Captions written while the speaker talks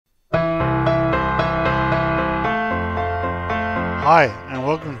Hi, and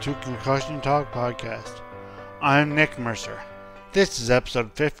welcome to Concussion Talk Podcast. I'm Nick Mercer. This is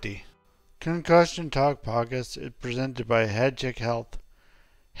episode 50. Concussion Talk Podcast is presented by HeadCheck Health.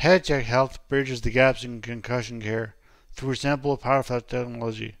 HeadCheck Health bridges the gaps in concussion care through simple, powerful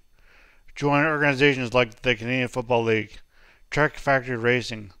technology. Join organizations like the Canadian Football League, Track Factory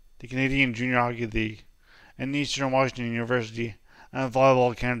Racing, the Canadian Junior Hockey League, and Eastern Washington University, and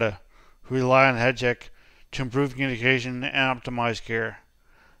Volleyball Canada, who rely on HeadCheck to improve communication and optimize care.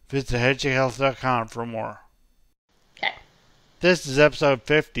 Visit headcheckhealth.com for more. Okay. This is episode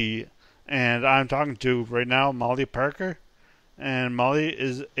 50, and I'm talking to right now Molly Parker. And Molly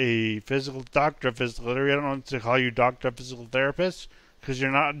is a doctor of physical therapy. I don't know what to call you doctor of physical therapist, because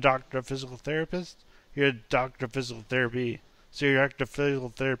you're not a doctor of physical therapist. You're a doctor of physical therapy. So you're a doctor of physical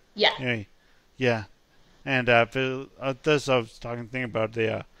therapy. Yeah. Yeah. And this I was thinking about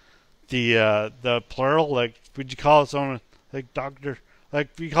the plural, like, would you call someone like doctor, like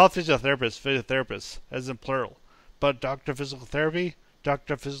we call physiotherapists as in plural, but doctor of physical therapists,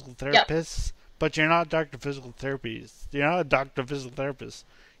 yep. But you're not doctor of physical therapies. You're not a doctor of physical therapist.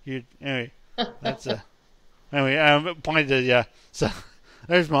 Anyway, that's pointed, yeah. So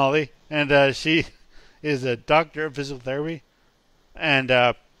there's Molly, and she is a doctor of physical therapy,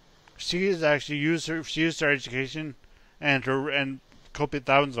 and she has actually used her education and copious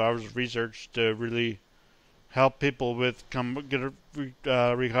thousands of hours of research to really help people recover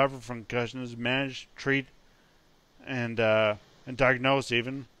from concussions, manage, treat, and diagnose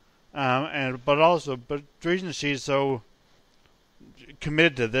even. But the reason she's so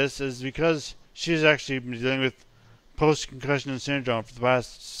committed to this is because she's actually been dealing with post-concussion syndrome for the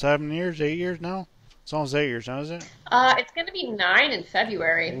past 8 years now. It's almost 8 years now, is it? It's going to be 9 in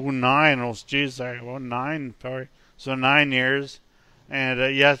February. Oh, 9. Oh, geez, sorry. Well, 9, sorry. So 9 years. And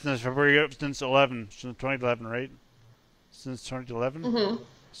since February, since 2011, right? Since 2011? Mm-hmm.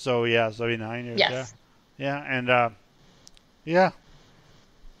 So, so it'll be 9 years. Yes. Yeah,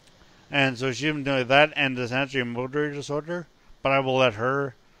 and so she's been doing that and the sensory motor disorder, but I will let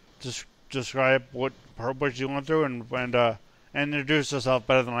her describe what she's going through and introduce herself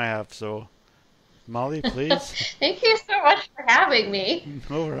better than I have. So, Molly, please. Thank you so much for having me.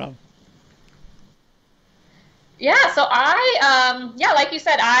 No problem. Yeah, so like you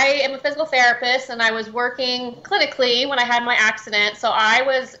said, I am a physical therapist, and I was working clinically when I had my accident. So I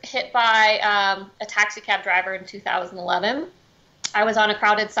was hit by a taxi cab driver in 2011. I was on a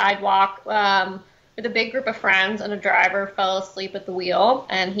crowded sidewalk with a big group of friends, and a driver fell asleep at the wheel,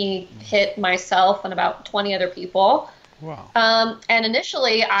 and he hit myself and about 20 other people. Wow. And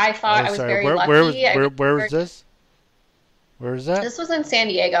initially, I thought I was very lucky. Where was this? Where was that? This was in San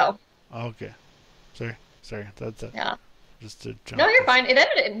Diego. Oh, okay. Sorry. That's it. Yeah. Just to jump. No, you're fine.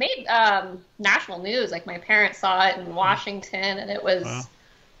 It made national news. Like, my parents saw it in Washington, and it was,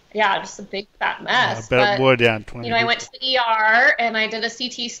 just a big fat mess. I bet it would, yeah. 20 I went to the ER, and I did a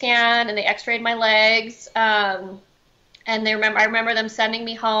CT scan, and they x-rayed my legs. And I remember them sending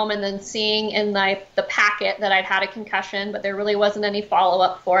me home and then seeing in the packet that I'd had a concussion, but there really wasn't any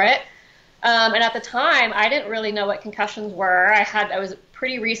follow-up for it. And at the time, I didn't really know what concussions were. I was a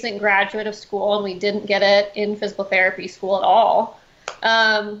pretty recent graduate of school, and we didn't get it in physical therapy school at all.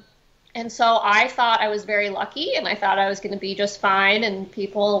 And so I thought I was very lucky, and I thought I was going to be just fine, and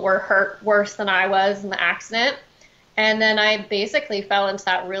people were hurt worse than I was in the accident. And then I basically fell into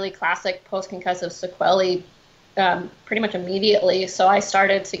that really classic post-concussive sequelae pretty much immediately. So I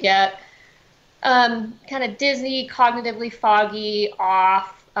started to get kind of dizzy, cognitively foggy,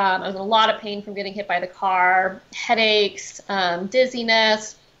 off. I was in a lot of pain from getting hit by the car, headaches,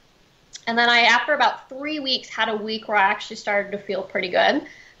 dizziness. And then after about 3 weeks, had a week where I actually started to feel pretty good.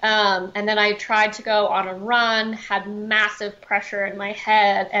 And then I tried to go on a run, had massive pressure in my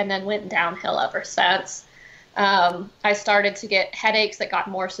head, and then went downhill ever since. I started to get headaches that got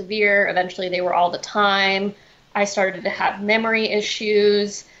more severe. Eventually, they were all the time. I started to have memory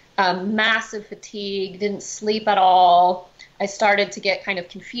issues, massive fatigue, didn't sleep at all. I started to get kind of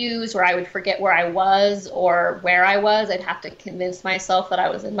confused, where I would forget where I was or where I was. I'd have to convince myself that I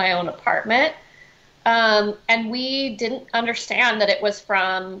was in my own apartment. And we didn't understand that it was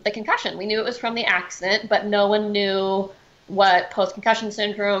from the concussion. We knew it was from the accident, but no one knew what post-concussion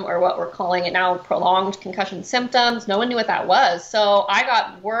syndrome, or what we're calling it now, prolonged concussion symptoms. No one knew what that was. So I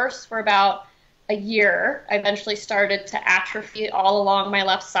got worse for about a year. I eventually started to atrophy all along my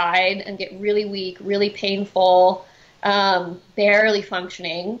left side and get really weak, really painful, barely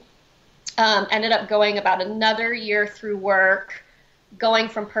functioning. Ended up going about another year through work, going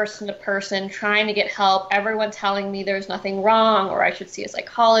from person to person, trying to get help, everyone telling me there's nothing wrong, or I should see a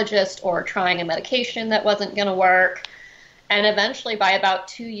psychologist, or trying a medication that wasn't going to work. And eventually, by about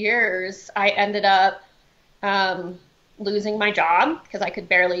 2 years, I ended up losing my job because I could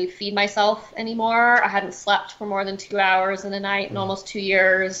barely feed myself anymore. I hadn't slept for more than 2 hours in a night in almost 2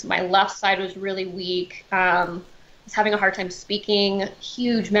 years. My left side was really weak. I was having a hard time speaking,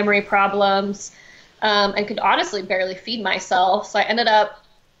 huge memory problems, and could honestly barely feed myself. So I ended up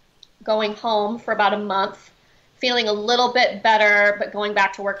going home for about a month, feeling a little bit better, but going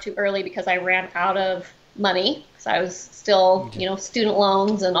back to work too early because I ran out of money. So I was still, student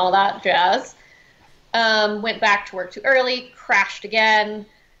loans and all that jazz. Went back to work too early, crashed again,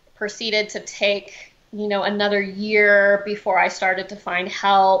 proceeded to take, another year before I started to find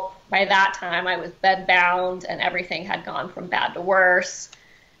help. By that time, I was bedbound and everything had gone from bad to worse.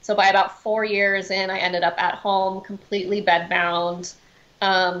 So by about 4 years in, I ended up at home, completely bedbound,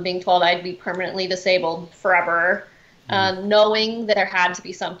 being told I'd be permanently disabled forever, knowing that there had to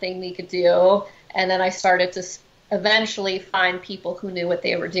be something we could do. And then I started to eventually find people who knew what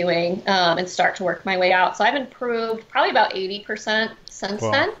they were doing and start to work my way out. So I've improved probably about 80% since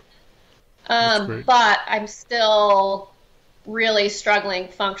then. But I'm still really struggling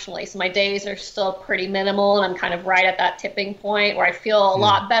functionally. So my days are still pretty minimal, and I'm kind of right at that tipping point where I feel a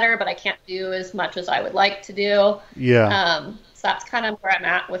lot better, but I can't do as much as I would like to do. So that's kind of where I'm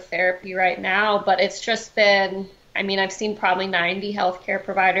at with therapy right now. But it's just been, I've seen probably 90 healthcare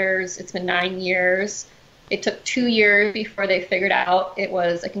providers. It's been 9 years. It took 2 years before they figured out it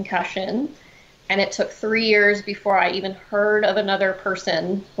was a concussion. And it took 3 years before I even heard of another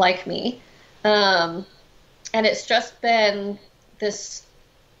person like me. And it's just been this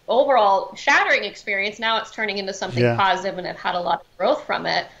overall shattering experience. Now it's turning into something positive, and I've had a lot of growth from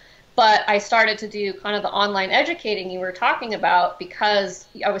it. But I started to do kind of the online educating you were talking about because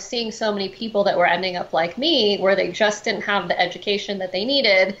I was seeing so many people that were ending up like me, where they just didn't have the education that they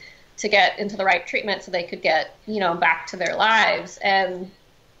needed to get into the right treatment so they could get, back to their lives. And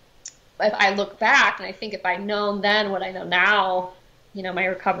if I look back and I think if I'd known then what I know now, my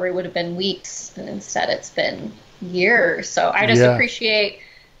recovery would have been weeks, and instead it's been years. So I just appreciate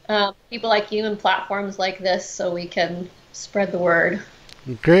people like you and platforms like this so we can spread the word.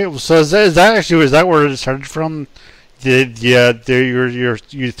 Great. So is that where it started from? You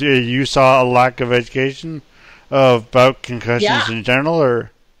saw a lack of education about concussions in general, or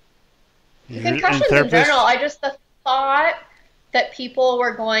concussions in general? The thought that people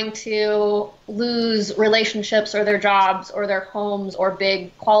were going to lose relationships or their jobs or their homes or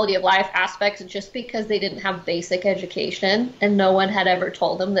big quality of life aspects just because they didn't have basic education, and no one had ever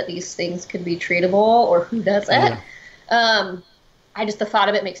told them that these things could be treatable or who does it. The thought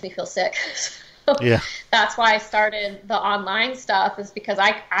of it makes me feel sick. So that's why I started the online stuff, is because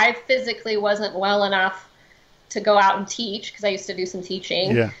I physically wasn't well enough to go out and teach, because I used to do some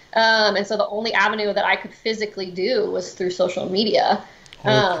teaching. And so the only avenue that I could physically do was through social media.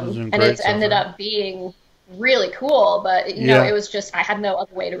 And it's ended up being really cool, but it was just, I had no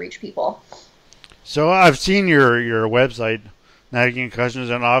other way to reach people. So I've seen your website, Concussions,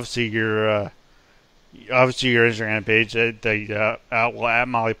 and obviously your Instagram page at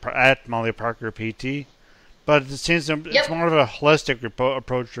Molly Parker PT. But it seems it's more of a holistic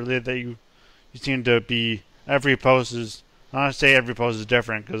approach, really, that you seem to be. Every post is, I don't say every post is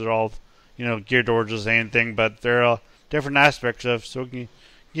different because they're all, geared towards the same thing, but there are different aspects of. So can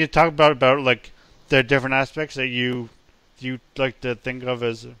you talk about like the different aspects that you like to think of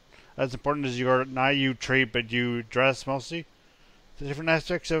as important as you treat, but you address mostly the different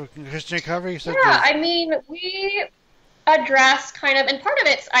aspects of concussion recovery? We address kind of, and part of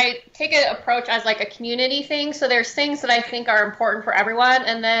it's, I take an approach as like a community thing. So there's things that I think are important for everyone,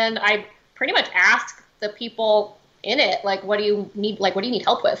 and then I pretty much ask the people in it, like, what do you need? Like, what do you need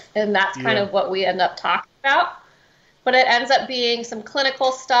help with? And that's kind of what we end up talking about. But it ends up being some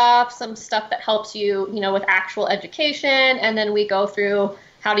clinical stuff, some stuff that helps you, with actual education. And then we go through,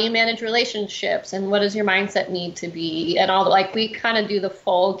 how do you manage relationships, and what does your mindset need to be, and all we kind of do the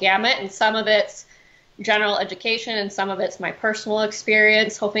full gamut. And some of it's general education, and some of it's my personal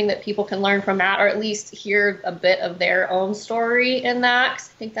experience, hoping that people can learn from that, or at least hear a bit of their own story in that, because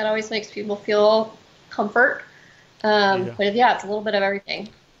I think that always makes people feel comfort. But it's a little bit of everything.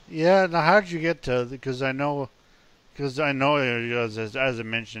 Now how did you get to, because I know as I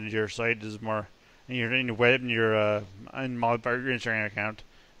mentioned, your site is more, and your web, and your Molly Parker Instagram account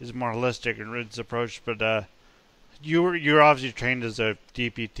is more holistic in its approach, but you're obviously trained as a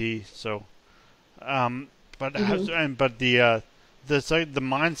DPT, so but the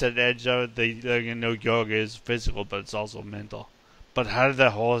mindset edge of it, yoga is physical, but it's also mental. But how did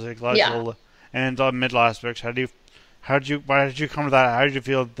that whole psychological and the mental aspects, why did you come to that? How did you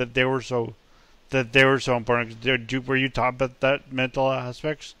feel that they were so that they were so important. Were you taught about that mental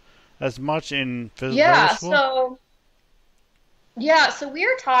aspects as much in physical therapy school? So we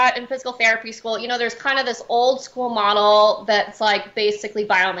are taught in physical therapy school, there's kind of this old school model that's like basically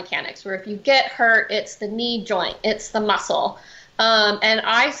biomechanics, where if you get hurt, it's the knee joint, it's the muscle. And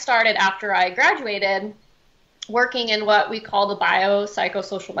I started after I graduated working in what we call the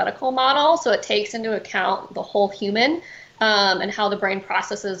biopsychosocial medical model. So it takes into account the whole human, and how the brain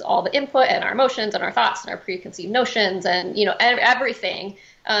processes all the input and our emotions and our thoughts and our preconceived notions and, everything,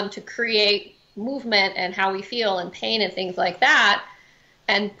 to create movement and how we feel and pain and things like that.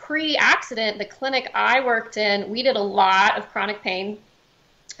 And pre-accident, the clinic I worked in, we did a lot of chronic pain,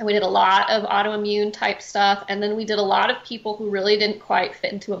 and we did a lot of autoimmune type stuff. And then we did a lot of people who really didn't quite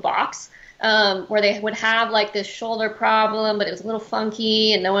fit into a box, where they would have like this shoulder problem, but it was a little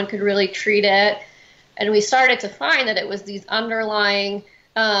funky and no one could really treat it. And we started to find that it was these underlying,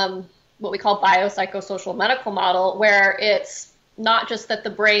 what we call biopsychosocial medical model, where it's not just that the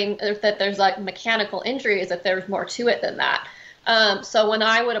brain, that there's like mechanical injuries, that there's more to it than that. So when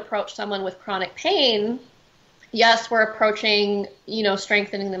I would approach someone with chronic pain, yes, we're approaching,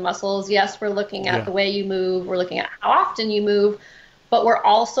 strengthening the muscles. Yes, we're looking at the way you move. We're looking at how often you move, but we're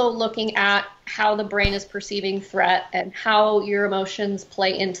also looking at how the brain is perceiving threat and how your emotions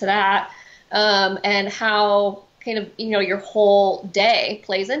play into that, and how kind of, your whole day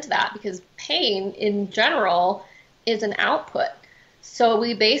plays into that, because pain in general is an output. So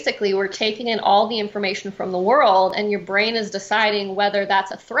we basically were taking in all the information from the world, and your brain is deciding whether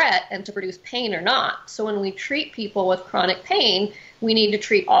that's a threat and to produce pain or not. So when we treat people with chronic pain, we need to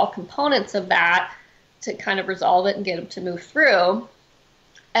treat all components of that to kind of resolve it and get them to move through.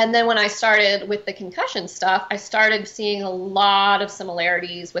 And then when I started with the concussion stuff, I started seeing a lot of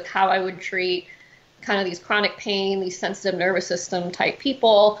similarities with how I would treat kind of these chronic pain, these sensitive nervous system type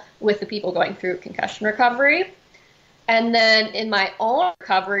people with the people going through concussion recovery. And then in my own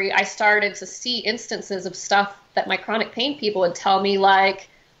recovery, I started to see instances of stuff that my chronic pain people would tell me, like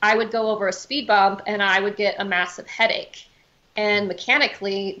I would go over a speed bump and I would get a massive headache. And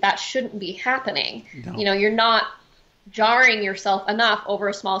mechanically, that shouldn't be happening. No. You're not jarring yourself enough over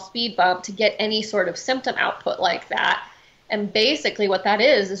a small speed bump to get any sort of symptom output like that. And basically what that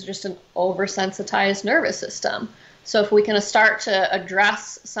is just an oversensitized nervous system. So if we can start to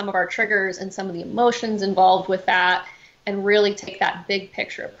address some of our triggers and some of the emotions involved with that and really take that big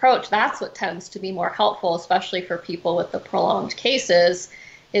picture approach, that's what tends to be more helpful, especially for people with the prolonged cases,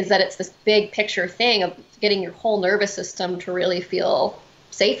 is that it's this big picture thing of getting your whole nervous system to really feel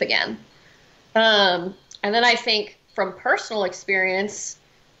safe again. And then I think from personal experience,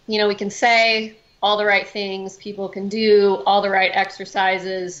 we can say all the right things, people can do all the right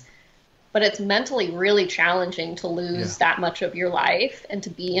exercises, but it's mentally really challenging to lose that much of your life and to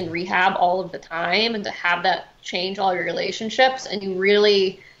be in rehab all of the time and to have that change all your relationships. And you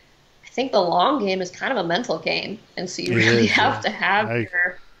really, I think the long game is kind of a mental game. And so you really have to have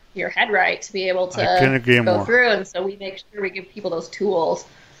your head right to be able to go through. And so we make sure we give people those tools.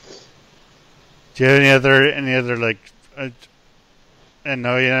 Do you have any other like, and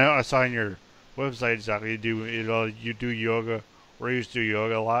I saw on your website exactly you do yoga, or you used to do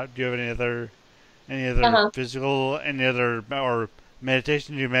yoga a lot. Do you have any other physical, or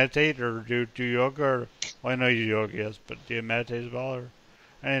meditation? Do you meditate or do yoga? Or, well, I know you do yoga, yes, but do you meditate as well, or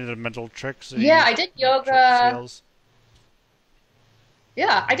any of the mental tricks? Yeah, I did yoga.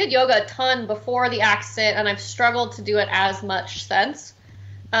 Yeah, I did yoga a ton before the accident, and I've struggled to do it as much since.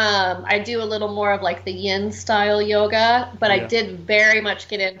 I do a little more of like the yin style yoga, but I did very much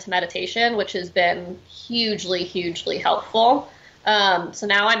get into meditation, which has been hugely, hugely helpful. So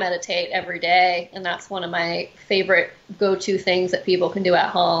now I meditate every day, and that's one of my favorite go-to things that people can do at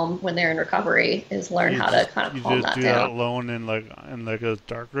home when they're in recovery, is learn how to kind of calm that down. You just do that alone in a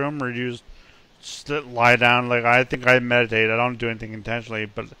dark room, or you just lie down? Like, I think I meditate. I don't do anything intentionally,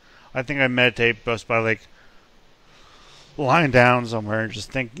 but I think I meditate just by like lying down somewhere and just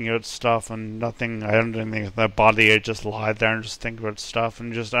thinking about stuff and nothing. I don't do anything with my body. I just lie there and just think about stuff,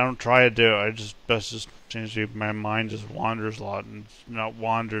 and I don't try to do it. That's just seems to be, my mind just wanders a lot, and not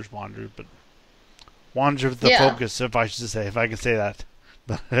wanders, but wanders with the focus, if I can say that.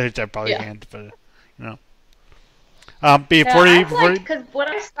 But I probably can't, but because when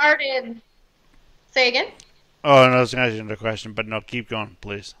I started, say again. Oh, no, I was going to ask you another question, but no, keep going,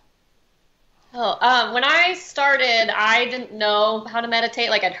 please. When I started, I didn't know how to meditate.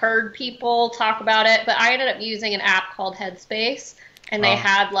 Like, I'd heard people talk about it, but I ended up using an app called Headspace, and they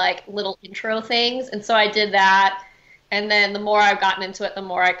had like little intro things. And so I did that, And then the more I've gotten into it, the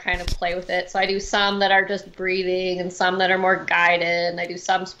more I kind of play with it. So I do some that are just breathing and some that are more guided. And I do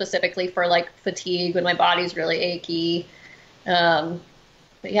some specifically for like fatigue when my body's really achy. But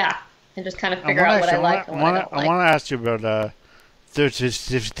yeah, and just kind of figure out what I like and what I don't like. I want to ask you about the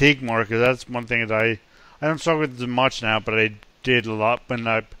fatigue more, because that's one thing that I don't struggle with as much now, but I did a lot when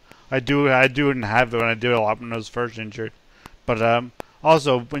I do and have it when I did a lot when I was first injured. But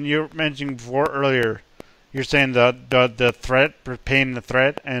also when you were mentioning before earlier, you're saying the threat, pain in the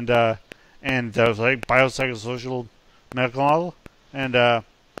threat, and the like biopsychosocial medical model, and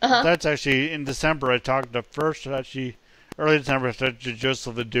that's actually in December. I talked to first actually early December. I talked to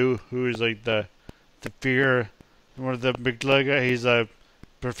Joseph Ledoux, who is like the fear, one of the big guy. He's a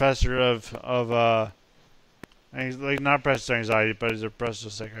professor of and he's like not professor of anxiety, but he's a professor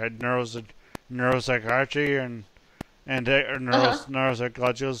of neuropsychiatry and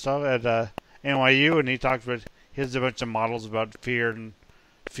neuropsychological stuff at NYU, and he talks about he has a bunch of models about fear and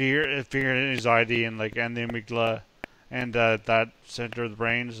anxiety and like and the amygdala and that center of the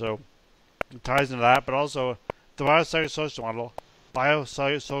brain. So it ties into that, but also the biopsychosocial model,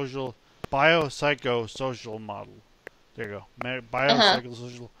 biopsychosocial model. There you go,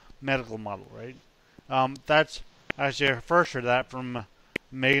 biopsychosocial medical model, right? That's actually I first heard that from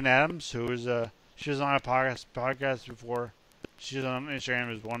Megan Adams, who is she was on a podcast before. She's on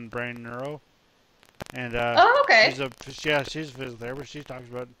Instagram as One Brain Neuro, and okay. she's a physical therapist. She talks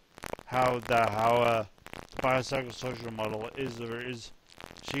about how the biopsychosocial model is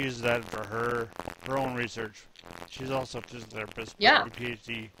she uses that for her own research. She's also a physical therapist, a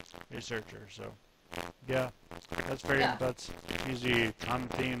PhD researcher. So yeah, that's usually a common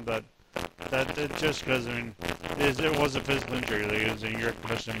theme, but that just because I mean it was a physical injury. Like it was in your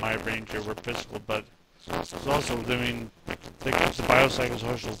question, my brain injury were physical, but it's also I mean it comes to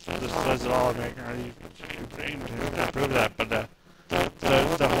biopsychosocial. This does it all. I mean, to prove that, but the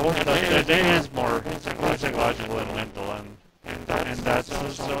whole the day is more psychological and mental, and that's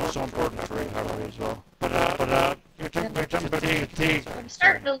so important for recovery as well. But you're talking about fatigue. I'm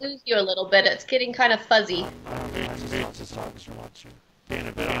starting to lose you a little bit. It's getting kind of fuzzy.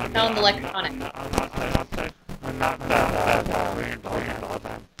 Sounds electronic. I'm not that weird all the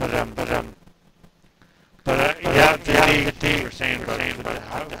time. But yeah, fatigue. We're saying, but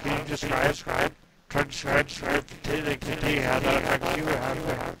how can you describe? Try to describe fatigue. How that affects you?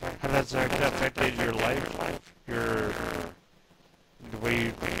 How that's affected your life? The way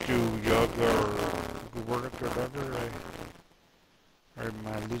you do yoga or work or whatever. Or am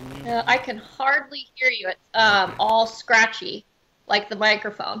I losing you? I can hardly hear you. It's all scratchy, like the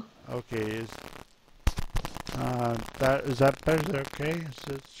microphone. Okay, is that better? Is that okay?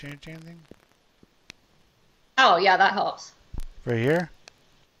 Does it change anything? Oh yeah, that helps. Right here?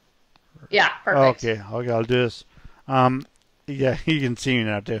 Yeah, perfect. Okay, I'll do this. Yeah, you can see me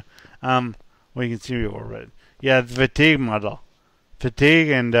now too. Well, you can see me over it. Yeah, the fatigue model,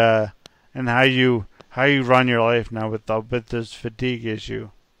 and how you run your life now with this fatigue issue.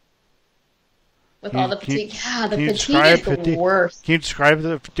 With all the fatigue, yeah, the fatigue is the worst. Can you describe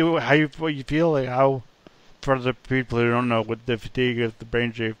what you feel like? How for the people who don't know what the fatigue of the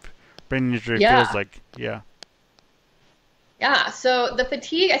brain injury feels like? Yeah. Yeah, so the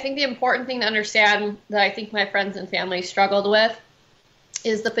fatigue, I think the important thing to understand that I think my friends and family struggled with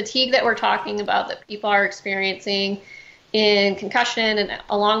is the fatigue that we're talking about that people are experiencing in concussion and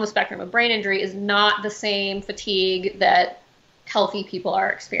along the spectrum of brain injury is not the same fatigue that healthy people are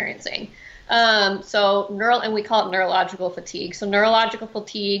experiencing. And we call it neurological fatigue. So neurological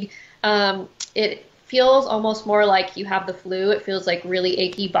fatigue, it feels almost more like you have the flu. It feels like really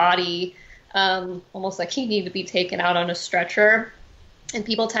achy body, almost like you need to be taken out on a stretcher. And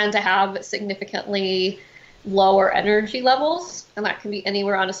people tend to have significantly lower energy levels, and that can be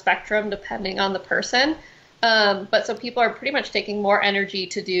anywhere on a spectrum depending on the person. But so people are pretty much taking more energy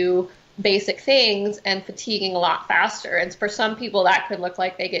to do basic things and fatiguing a lot faster. And for some people that could look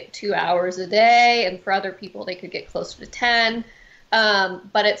like they get 2 hours a day, and for other people they could get closer to 10.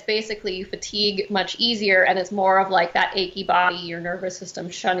 But it's basically you fatigue much easier, and it's more of like that achy body, your nervous system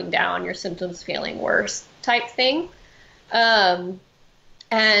shutting down, your symptoms feeling worse type thing. And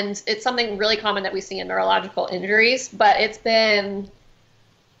it's something really common that we see in neurological injuries, but it's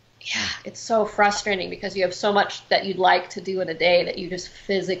so frustrating because you have so much that you'd like to do in a day that you just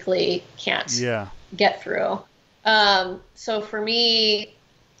physically can't get through. So for me,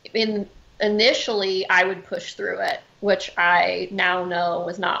 initially I would push through it. which I now know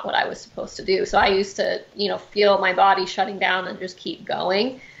was not what I was supposed to do. So I used to, feel my body shutting down and just keep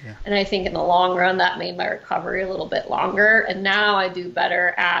going. Yeah. And I think in the long run, that made my recovery a little bit longer. And now I do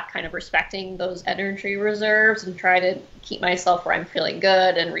better at kind of respecting those energy reserves and try to keep myself where I'm feeling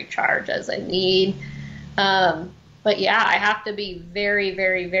good and recharge as I need. But yeah, I have to be very,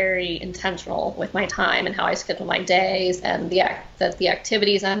 very, very intentional with my time and how I schedule my days, and that the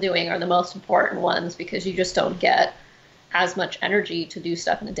activities I'm doing are the most important ones, because you just don't get as much energy to do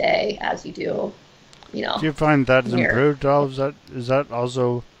stuff in a day as you do, Do you find that has improved? Is that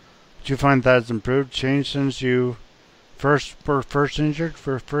also? Do you find that has improved, changed since you first injured,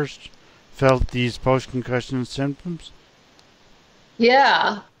 first felt these post-concussion symptoms?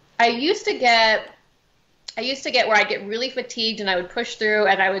 Yeah, I used to get where I'd get really fatigued and I would push through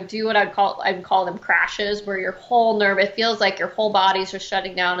and I would do what I would call them crashes, where your whole nerve, it feels like your whole body's just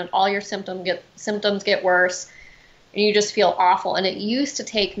shutting down and all your symptoms get worse. And you just feel awful. And it used to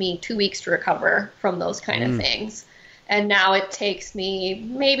take me 2 weeks to recover from those kind of things. And now it takes me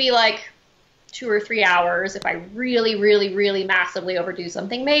maybe like 2 or 3 hours if I really, really, really massively overdo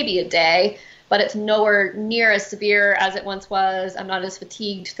something, maybe a day, but it's nowhere near as severe as it once was. I'm not as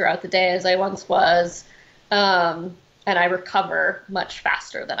fatigued throughout the day as I once was. And I recover much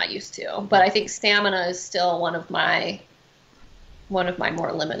faster than I used to. But I think stamina is still one of my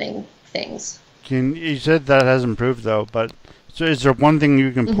more limiting things. You said that has improved though, but so is there one thing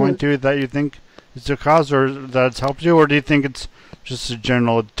you can point to that you think is the cause, or that's helped you, or do you think it's just a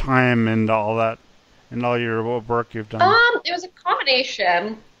general time and all that, and all your work you've done? It was a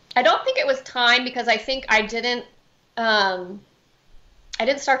combination. I don't think it was time, because I think I didn't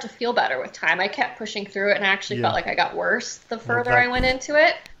start to feel better with time. I kept pushing through it, and I actually felt like I got worse the further I went into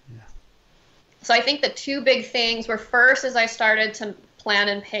it. Yeah. So I think the two big things were, first is I started to plan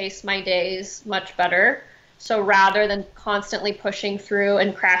and pace my days much better. So rather than constantly pushing through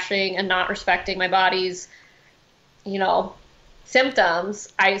and crashing and not respecting my body's,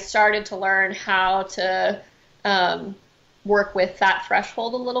 symptoms, I started to learn how to work with that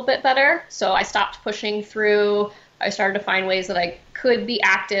threshold a little bit better. So I stopped pushing through. I started to find ways that I could be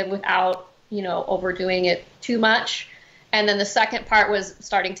active without, overdoing it too much. And then the second part was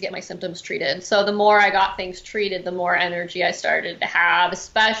starting to get my symptoms treated. So the more I got things treated, the more energy I started to have,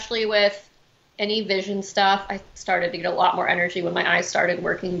 especially with any vision stuff. I started to get a lot more energy when my eyes started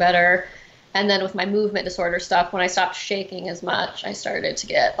working better. And then with my movement disorder stuff, when I stopped shaking as much, I started to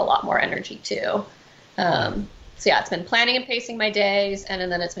get a lot more energy too. So yeah, it's been planning and pacing my days, and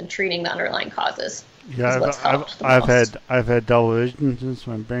then it's been treating the underlying causes. Yeah, I've had double vision since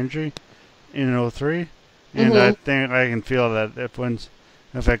my brain injury in '03. And I think I can feel that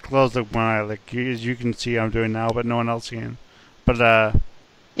if I close one eye, like you can see I'm doing now, but no one else can. But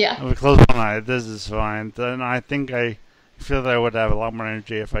if I close one eye, this is fine. Then I think I feel that I would have a lot more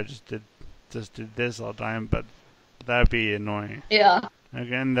energy if I just did this all the time. But that'd be annoying. Yeah.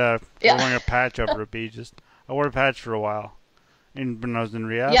 Again, wearing a patch over it. I wore a patch for a while, when I was in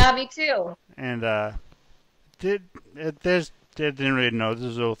rehab. Yeah, me too. And didn't really know.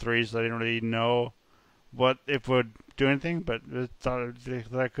 This was '03, so I didn't really know what it would do anything, but I thought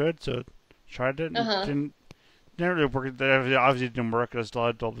that I could, so tried it. Didn't really work. It obviously didn't work. I still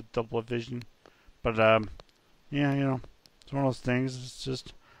had double vision, but it's one of those things. It's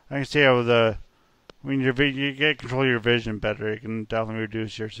just I can see how when you get control of your vision better, you can definitely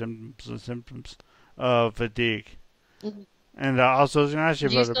reduce your symptoms of fatigue. And also, I was going to ask you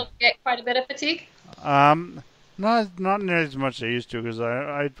about. Do you still get quite a bit of fatigue? Not nearly as much as I used to, because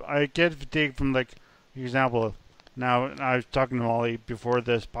I get fatigue from, like, example. Now, I was talking to Molly before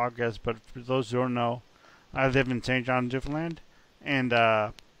this podcast, but for those who don't know, I live in St. John's, Newfoundland, and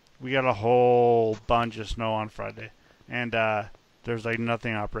we got a whole bunch of snow on Friday, and there's like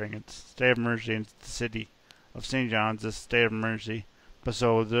nothing operating. It's state of emergency in the city of St. John's. It's state of emergency.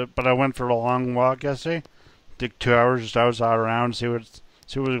 But I went for a long walk yesterday. Took 2 hours just outside around, see what was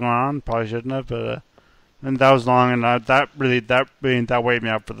going on. Probably shouldn't have, but and that was long, and that weighed me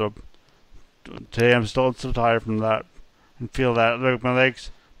out for the. Today I'm still tired from that, and feel that like my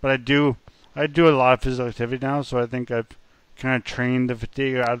legs. But I do a lot of physical activity now, so I think I've kind of trained the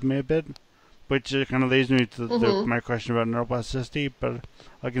fatigue out of me a bit, which kind of leads me to my question about neuroplasticity. But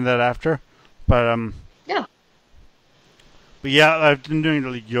I'll get that after. But yeah. But yeah, I've been doing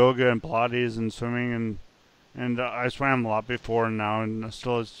like yoga and Pilates and swimming, and I swam a lot before and now, and I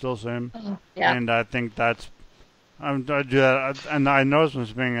still swim. Yeah. And I think that's. I do that, and I notice when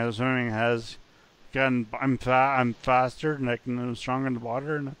swimming has gotten. I'm faster and I'm stronger in the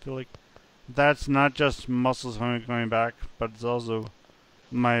water, and I feel like that's not just muscles going back, but it's also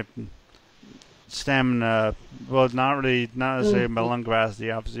my stamina. Well, not necessarily my lung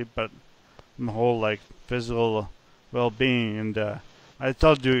capacity, obviously, but my whole like physical well-being. And I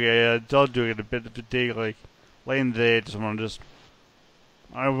still do get a bit of fatigue, like late in the day. I just want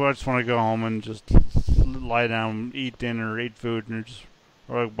to go home and just lie down, eat dinner, eat food, and just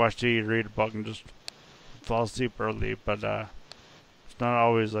or like watch TV, read a book, and just fall asleep early. But it's not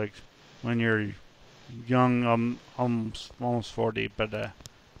always like when you're young. I'm almost 40, but I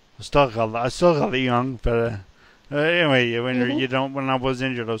still got young. But anyway, when I was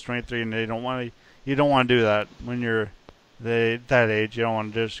injured, I was 23, and you don't want to do that when you're that age. You don't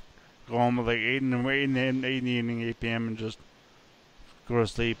want to just go home at like 8 in the evening, 8 p.m. and just go to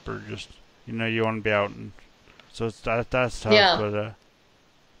sleep, or just you want to be out, and so that's tough. Yeah.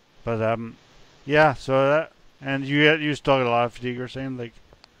 But yeah. So that, and you still get a lot of fatigue. You're saying like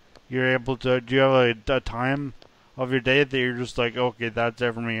you're able to. Do you have a time of your day that you're just like, okay, that's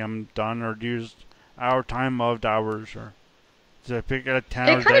it for me, I'm done, or do you just time of hours, or does it pick a 10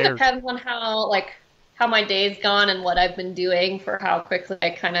 hour day? It kind of depends on how my day's gone and what I've been doing for how quickly I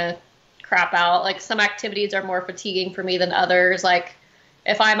kind of crap out. Like some activities are more fatiguing for me than others. Like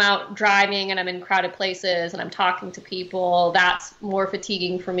if I'm out driving and I'm in crowded places and I'm talking to people, that's more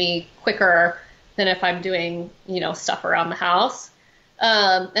fatiguing for me quicker than if I'm doing, stuff around the house.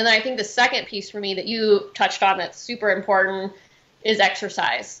 And then I think the second piece for me that you touched on that's super important is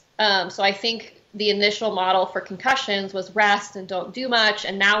exercise. So I think the initial model for concussions was rest and don't do much.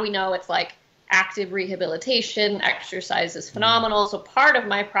 And now we know it's like active rehabilitation, exercise is phenomenal. So part of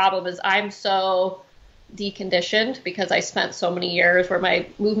my problem is I'm so deconditioned because I spent so many years where my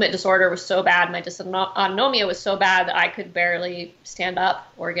movement disorder was so bad, my dysautonomia was so bad that I could barely stand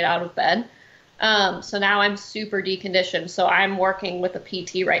up or get out of bed. So now I'm super deconditioned. So I'm working with a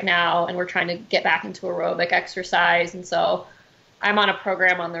PT right now, and we're trying to get back into aerobic exercise. And so I'm on a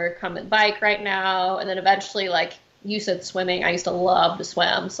program on the recumbent bike right now. And then eventually, like you said, swimming. I used to love to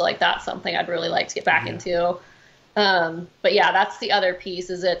swim. So like that's something I'd really like to get back into. But yeah, that's the other piece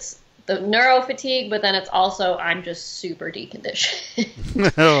is it's the neuro fatigue, but then it's also I'm just super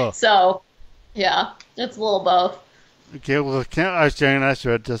deconditioned. So yeah, it's a little both. Okay, well, I was going to ask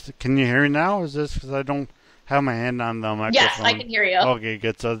you, can you hear me now? Is this because I don't have my hand on the microphone? Yes, I can hear you. Okay,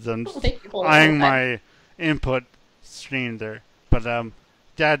 good. So I'm just eyeing my input screen there. But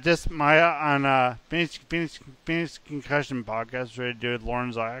yeah, on Phoenix Concussion podcast we did with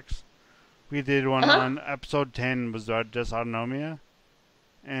Lauren Zacks. We did one on episode 10 was dysautonomia,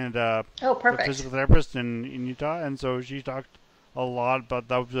 and the physical therapist in Utah, and so she talked a lot about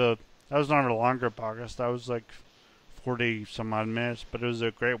that was not a longer podcast. That was like 40 some odd minutes, but it was a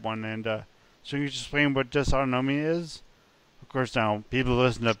great one. And so you just explain what dysautonomia is. Of course, now people who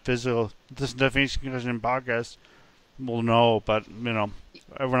listen to Phoenix Concussion podcast will know, but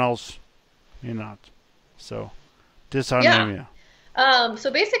everyone else may not. So dysautonomia. Yeah.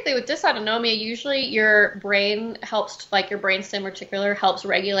 So basically, with dysautonomia, usually your brain helps, like your brainstem reticular helps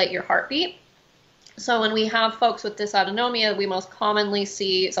regulate your heartbeat. So when we have folks with dysautonomia, we most commonly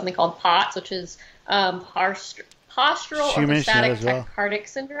see something called POTS, which is postural orthostatic tachycardic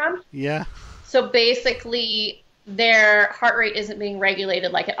syndrome. Yeah. So basically, their heart rate isn't being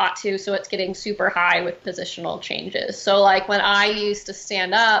regulated like it ought to, so it's getting super high with positional changes. So like when I used to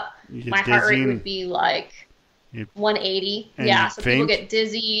stand up, my heart rate would be like 180. Yeah, so people get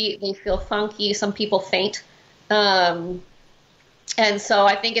dizzy, they feel funky, some people faint. And so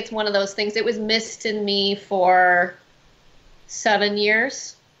I think it's one of those things. It was missed in me for 7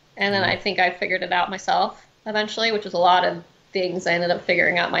 years, and then I think I figured it out myself eventually, which was a lot of things I ended up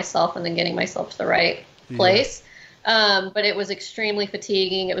figuring out myself and then getting myself to the right place. But it was extremely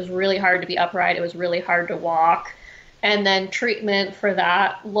fatiguing. It was really hard to be upright. It was really hard to walk. And then treatment for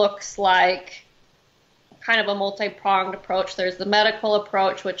that looks like kind of a multi-pronged approach. There's the medical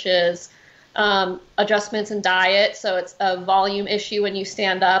approach, which is adjustments in diet. So it's a volume issue when you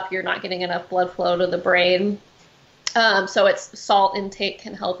stand up. You're not getting enough blood flow to the brain. So it's salt intake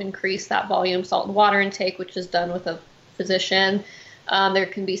can help increase that volume, salt and water intake, which is done with a physician. There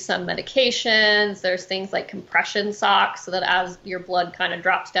can be some medications. There's things like compression socks so that as your blood kind of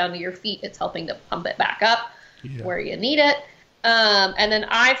drops down to your feet, it's helping to pump it back up where you need it. And then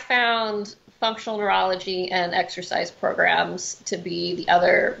I found functional neurology and exercise programs to be the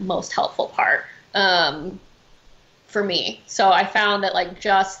other most helpful part for me. So I found that like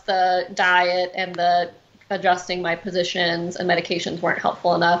just the diet and the adjusting my positions and medications weren't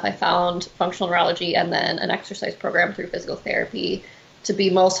helpful enough. I found functional neurology and then an exercise program through physical therapy to be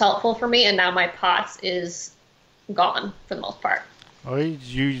most helpful for me. And now my POTS is gone for the most part. Oh,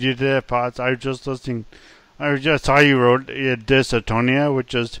 you did that POTS. I was just listening. I just saw you wrote dysautonia,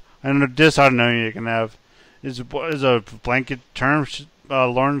 which is And dysautonomia can have is a blanket term.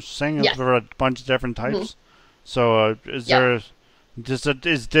 Lauren's saying Yes. for a bunch of different types. Mhm. So is Yep. there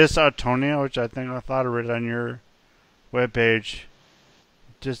is dysautonia, which I thought I read on your webpage.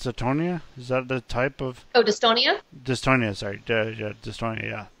 Dysautonia, is that the type of Oh, dystonia? dystonia? Sorry, yeah, dystonia.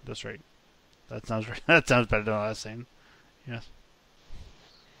 Yeah, that's right. That sounds right. That sounds better than what I was saying. Yes.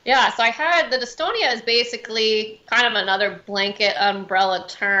 Yeah, so I had the dystonia is basically kind of another blanket umbrella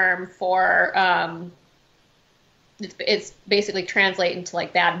term for it's basically translate into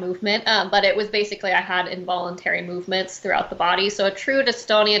like bad movement, but it was basically I had involuntary movements throughout the body. So a true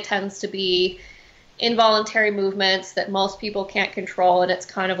dystonia tends to be involuntary movements that most people can't control, and it's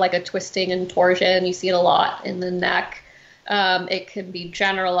kind of like a twisting and torsion. You see it a lot in the neck. It can be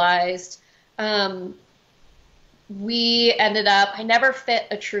generalized. We ended up, I never fit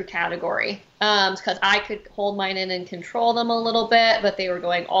a true category because I could hold mine in and control them a little bit, but they were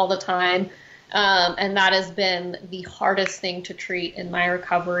going all the time. And that has been the hardest thing to treat in my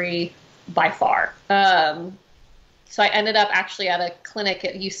recovery by far. So I ended up actually at a clinic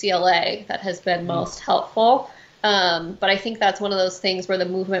at UCLA that has been most helpful. But I think that's one of those things where the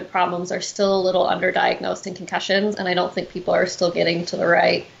movement problems are still a little underdiagnosed in concussions, and I don't think people are still getting to the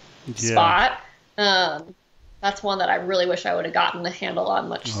right spot. That's one that I really wish I would have gotten a handle on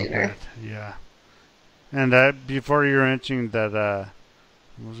much sooner. Yeah. And before you were mentioning that, I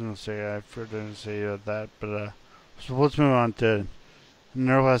was going to say, I forgot to say that, but so let's move on to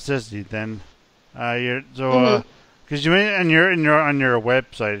neuroplasticity then. Because you on your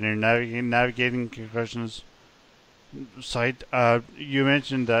website and your navigating concussions site, you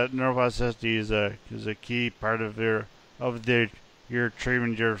mentioned that neuroplasticity is a key part of your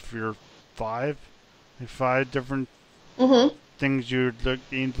treatment. Your five different things you look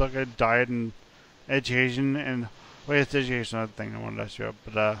at: diet and education, and it's education, another thing I wanted to ask you about.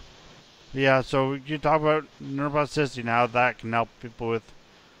 But yeah, so you talk about neuroplasticity and how that can help people with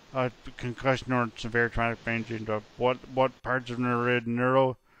concussion or severe traumatic brain injury. What parts of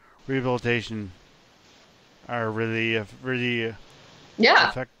neuro rehabilitation are really effective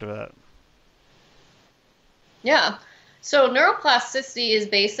at that? Yeah. So neuroplasticity is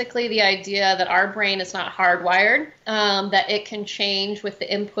basically the idea that our brain is not hardwired, that it can change with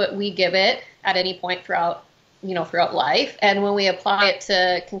the input we give it at any point throughout life. And when we apply it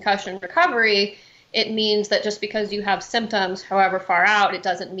to concussion recovery, it means that just because you have symptoms, however far out, it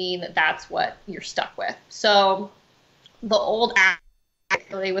doesn't mean that that's what you're stuck with. So the old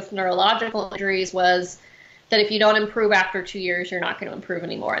actually with neurological injuries was that if you don't improve after 2 years, you're not going to improve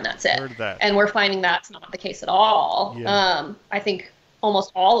anymore, and that's it. Heard that. And we're finding that's not the case at all. Yeah. I think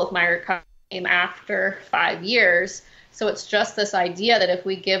almost all of my recovery came after 5 years. So it's just this idea that if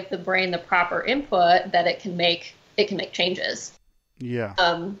we give the brain the proper input, that it can make changes. Yeah.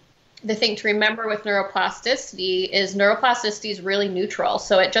 The thing to remember with neuroplasticity is really neutral.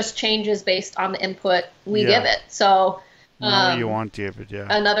 So it just changes based on the input we give it. So not what you want to give it, yeah.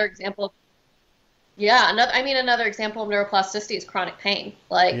 Another example of neuroplasticity is chronic pain.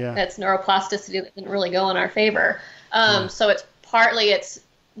 That's neuroplasticity that didn't really go in our favor. So it's partly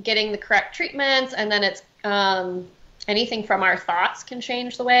getting the correct treatments, and then it's anything from our thoughts can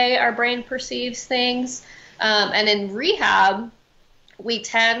change the way our brain perceives things. And in rehab,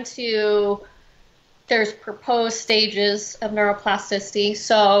 there's proposed stages of neuroplasticity.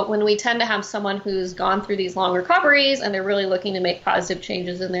 So when we tend to have someone who's gone through these long recoveries and they're really looking to make positive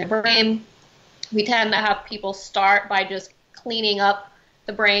changes in their brain, we tend to have people start by just cleaning up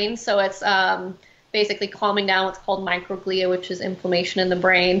the brain. So it's basically calming down what's called microglia, which is inflammation in the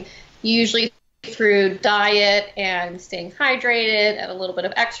brain, usually through diet and staying hydrated and a little bit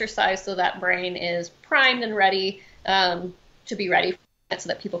of exercise, so that brain is primed and ready to be ready for it, so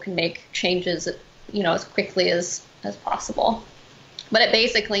that people can make changes as quickly as possible. But it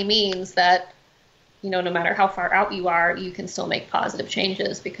basically means that no matter how far out you are, you can still make positive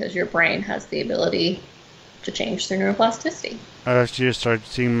changes because your brain has the ability to change through neuroplasticity. I actually just started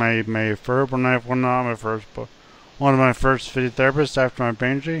seeing one of my first physiotherapists after my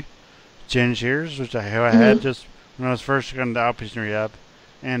brain injury, Jen Shears, which I had just when I was first going to outpatient rehab,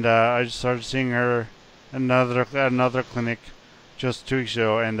 and I just started seeing her at another clinic just 2 weeks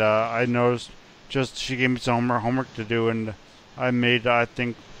ago, and I noticed she gave me some homework to do, and I made, I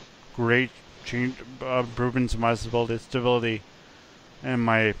think, great improvements in my stability, and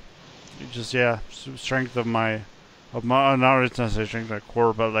my strength of my not necessarily strength of my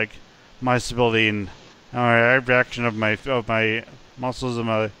core, but like my stability and my reaction of my muscles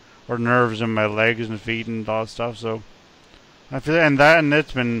or nerves in my legs and feet and all that stuff. So I feel and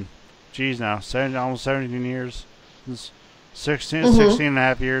it's been almost 17 years since 16 and a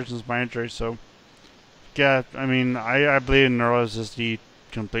half years since my injury. So, yeah, I mean, I believe in neuroplasticity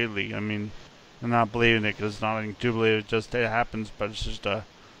completely. I mean, I'm not believing it because it's not like to believe it, just it happens, but it's just but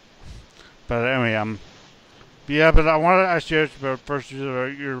anyway, yeah, but I want to ask you about first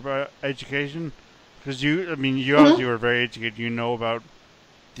your education, because you obviously were very educated. You know about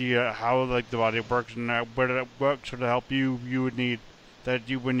the how like the body works and what sort of help you would need that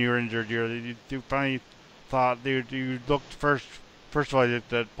you when you were injured. You finally thought you looked first of all you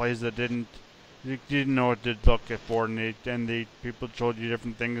looked at places that you didn't know what to look for, and the people told you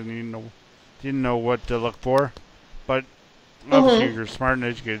different things and you didn't know what to look for, but obviously you're smart and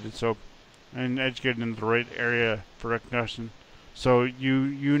educated, and educated in the right area for concussion. So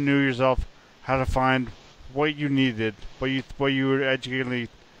you knew yourself how to find what you needed, what you were educatedly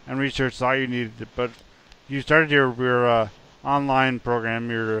and research thought you needed. But you started your online program,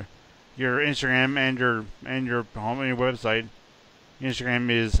 your Instagram and your home and your website. Instagram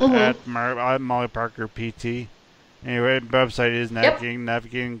is at Molly Parker PT. Anyway, website is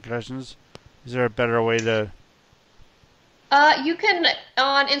navigating concussions. Is there a better way to? You can,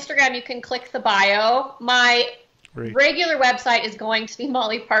 on Instagram, you can click the bio. My regular website is going to be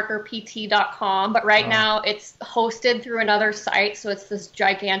mollyparkerpt.com, but right now it's hosted through another site, so it's this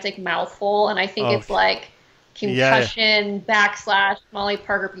gigantic mouthful, and I think it's like concussion / Molly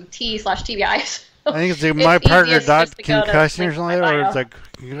Parker PT / TBI. I think it's like mollyparker.concussion or something like that, or it's like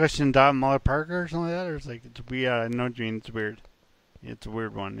concussion.mollyparker or something like that, or it's like, I know what you mean, it's weird. It's a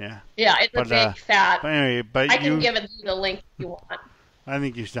weird one, yeah. Yeah, it's a big fat. But anyway, I can give it the link if you want. I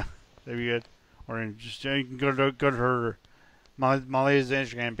think you should. That'd be good. Or just you can go to her Molly's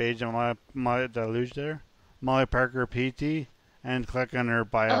Instagram page and Molly Deluge there, Molly Parker PT, and click on her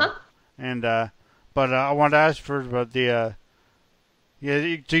bio. And but I want to ask first about the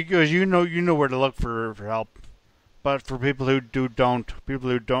because you know where to look for help, but for people who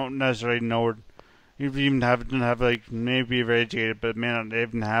don't necessarily know. Even have like maybe very educated, but may not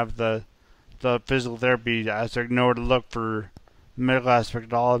even have the physical therapy aspect. Know where to look for medical aspect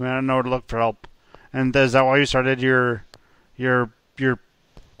at all. I mean, I know where to look for help. And is that why you started your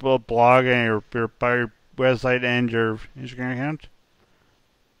blog and your website and your Instagram account?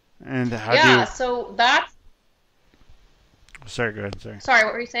 And how so that's. Sorry, go ahead. Sorry,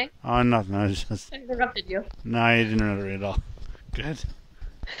 what were you saying? Oh, nothing. I just interrupted you. No, you didn't interrupt me at all. Good.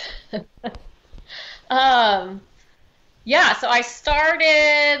 So I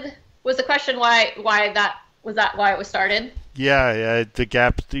started. Was the question why it was started? Yeah. The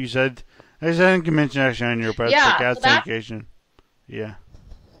gaps you said. I think you mentioned actually on your website. The gaps in education. Yeah.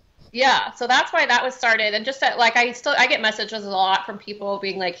 Yeah, so that's why that was started, and just that, like, I get messages a lot from people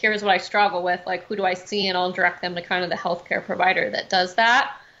being like, "Here's what I struggle with. Like, who do I see?" And I'll direct them to kind of the healthcare provider that does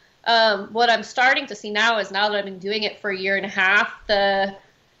that. What I'm starting to see now is now that I've been doing it for a year and a half, the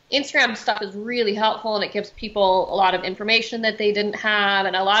Instagram stuff is really helpful, and it gives people a lot of information that they didn't have,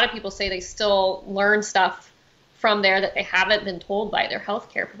 and a lot of people say they still learn stuff from there that they haven't been told by their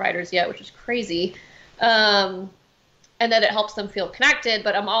healthcare providers yet, which is crazy, and that it helps them feel connected.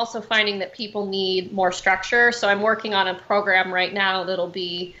 But I'm also finding that people need more structure, so I'm working on a program right now that'll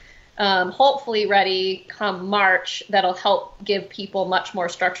be hopefully ready come March that'll help give people much more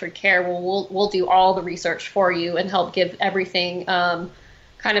structured care. We'll do all the research for you and help give everything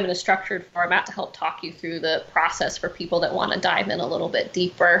kind of in a structured format to help talk you through the process for people that want to dive in a little bit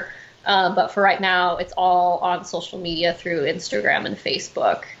deeper. But for right now, it's all on social media through Instagram and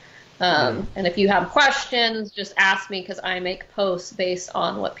Facebook. And if you have questions, just ask me, because I make posts based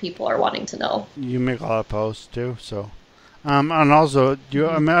on what people are wanting to know. You make a lot of posts too, so. And also,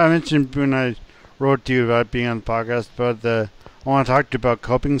 I mentioned when I wrote to you about being on the podcast, but I want to talk to you about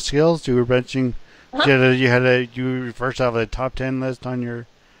coping skills. You were mentioning you first have a top 10 list on your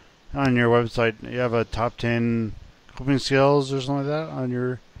website. You have a top 10 coping skills or something like that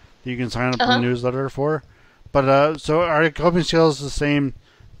that you can sign up for the newsletter for. But so are coping skills the same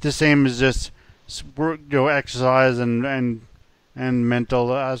as just exercise and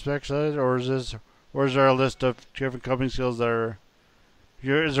mental aspects of it, or is there a list of different coping skills that are?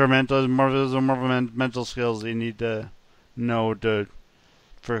 Is there more of a mental skills that you need to know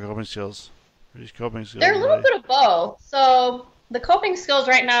for coping skills? They're a little bit of both. So the coping skills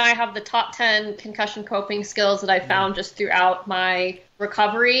right now, I have the top 10 concussion coping skills that I found just throughout my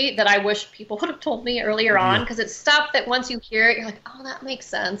recovery that I wish people would have told me earlier on, because it's stuff that once you hear it, you're like, oh, that makes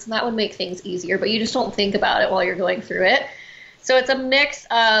sense, and that would make things easier, but you just don't think about it while you're going through it. So it's a mix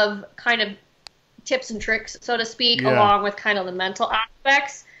of kind of tips and tricks, so to speak, along with kind of the mental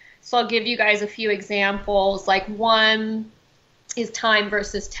aspects. So I'll give you guys a few examples. Like, one is time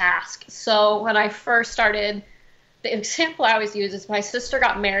versus task. So when I first started the example I always use is my sister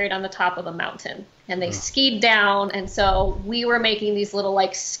got married on the top of a mountain and they skied down. And so we were making these little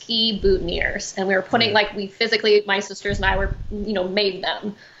like ski boutonnieres and we were putting my sisters and I were, made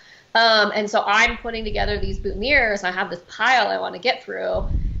them. And so I'm putting together these boutonnieres and I have this pile I want to get through.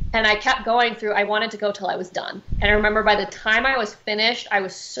 And I kept going through. I wanted to go till I was done. And I remember by the time I was finished, I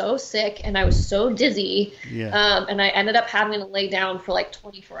was so sick and I was so dizzy. Yeah. And I ended up having to lay down for like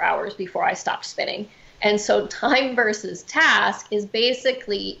 24 hours before I stopped spinning. And so time versus task is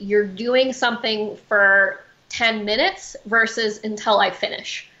basically you're doing something for 10 minutes versus until I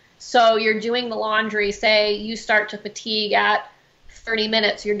finish. So you're doing the laundry. Say you start to fatigue at 30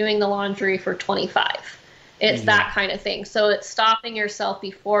 minutes, you're doing the laundry for 25. It's that kind of thing. So it's stopping yourself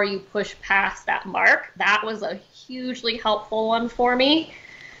before you push past that mark. That was a hugely helpful one for me.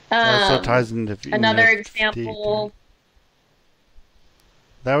 Also ties into another example.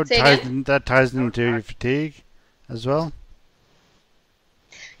 That ties into your fatigue as well.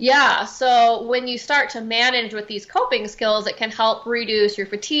 Yeah. So when you start to manage with these coping skills, it can help reduce your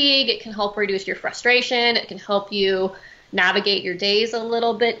fatigue. It can help reduce your frustration. It can help you navigate your days a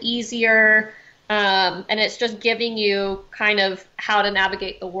little bit easier. And it's just giving you kind of how to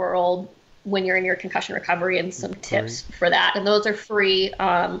navigate the world when you're in your concussion recovery and some tips for that. And those are free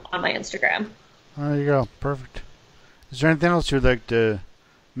on my Instagram. There you go. Perfect. Is there anything else you'd like to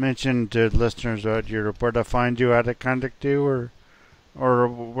mention to listeners about where to find you, how to contact you, or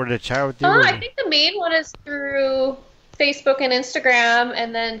where to chat with you? I think the main one is through Facebook and Instagram,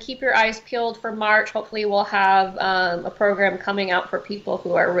 and then keep your eyes peeled for March. Hopefully we'll have a program coming out for people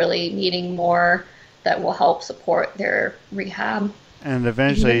who are really needing more that will help support their rehab and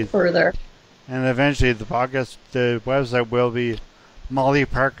eventually further. And eventually the website will be Molly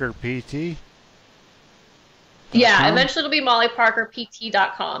Parker PT. Yeah, eventually it'll be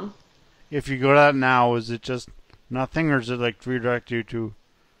mollyparkerpt.com. If you go to that now, is it just nothing, or is it like redirect you to?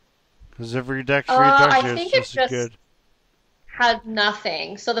 Because if redirects you, I think it's just good. Has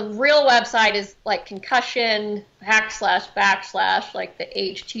nothing. So the real website is like concussion / like the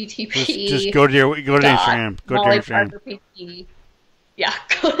HTTP. Just go to Instagram. Go to Instagram. PT. Yeah,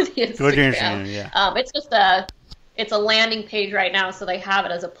 go to the Instagram. Go to Instagram. Yeah. It's just it's a landing page right now, so they have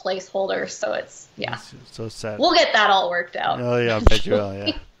it as a placeholder. So it's It's so sad. We'll get that all worked out. Oh yeah, I bet you will.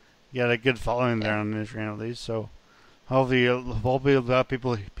 Yeah. You got a good following there on Instagram at least. So hopefully a lot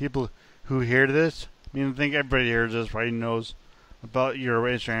of people who hear this. I mean, I think everybody hears this probably knows about your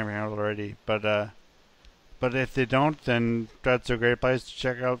Instagram handle already, but if they don't, then that's a great place to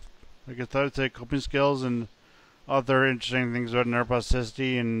check out. Like I thought, say coping skills and other interesting things about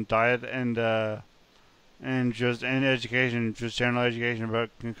neuroplasticity and diet and education, just general education about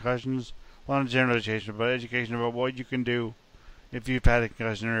concussions. Well, not general education, but education about what you can do if you've had a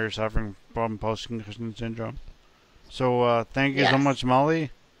concussion or you're suffering from post-concussion syndrome. So thank you so much, Molly,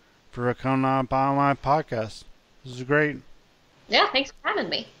 for coming on my podcast. This is great. Yeah, thanks for having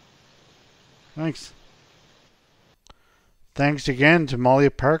me. Thanks. Thanks again to Molly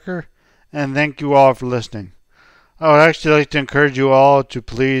Parker, and thank you all for listening. I would actually like to encourage you all to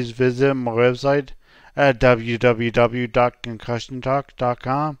please visit my website at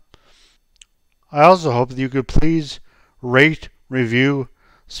www.concussiontalk.com. I also hope that you could please rate, review,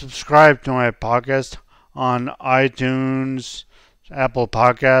 subscribe to my podcast on iTunes, Apple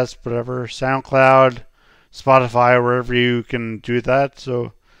Podcasts, whatever, SoundCloud, Spotify, wherever you can do that.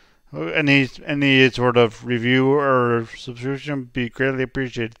 So any sort of review or subscription would be greatly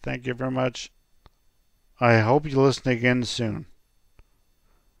appreciated. Thank you very much. I hope you listen again soon.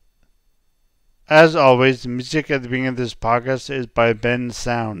 As always, the music at the beginning of this podcast is by Ben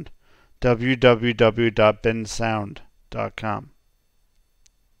Sound. www.bensound.com.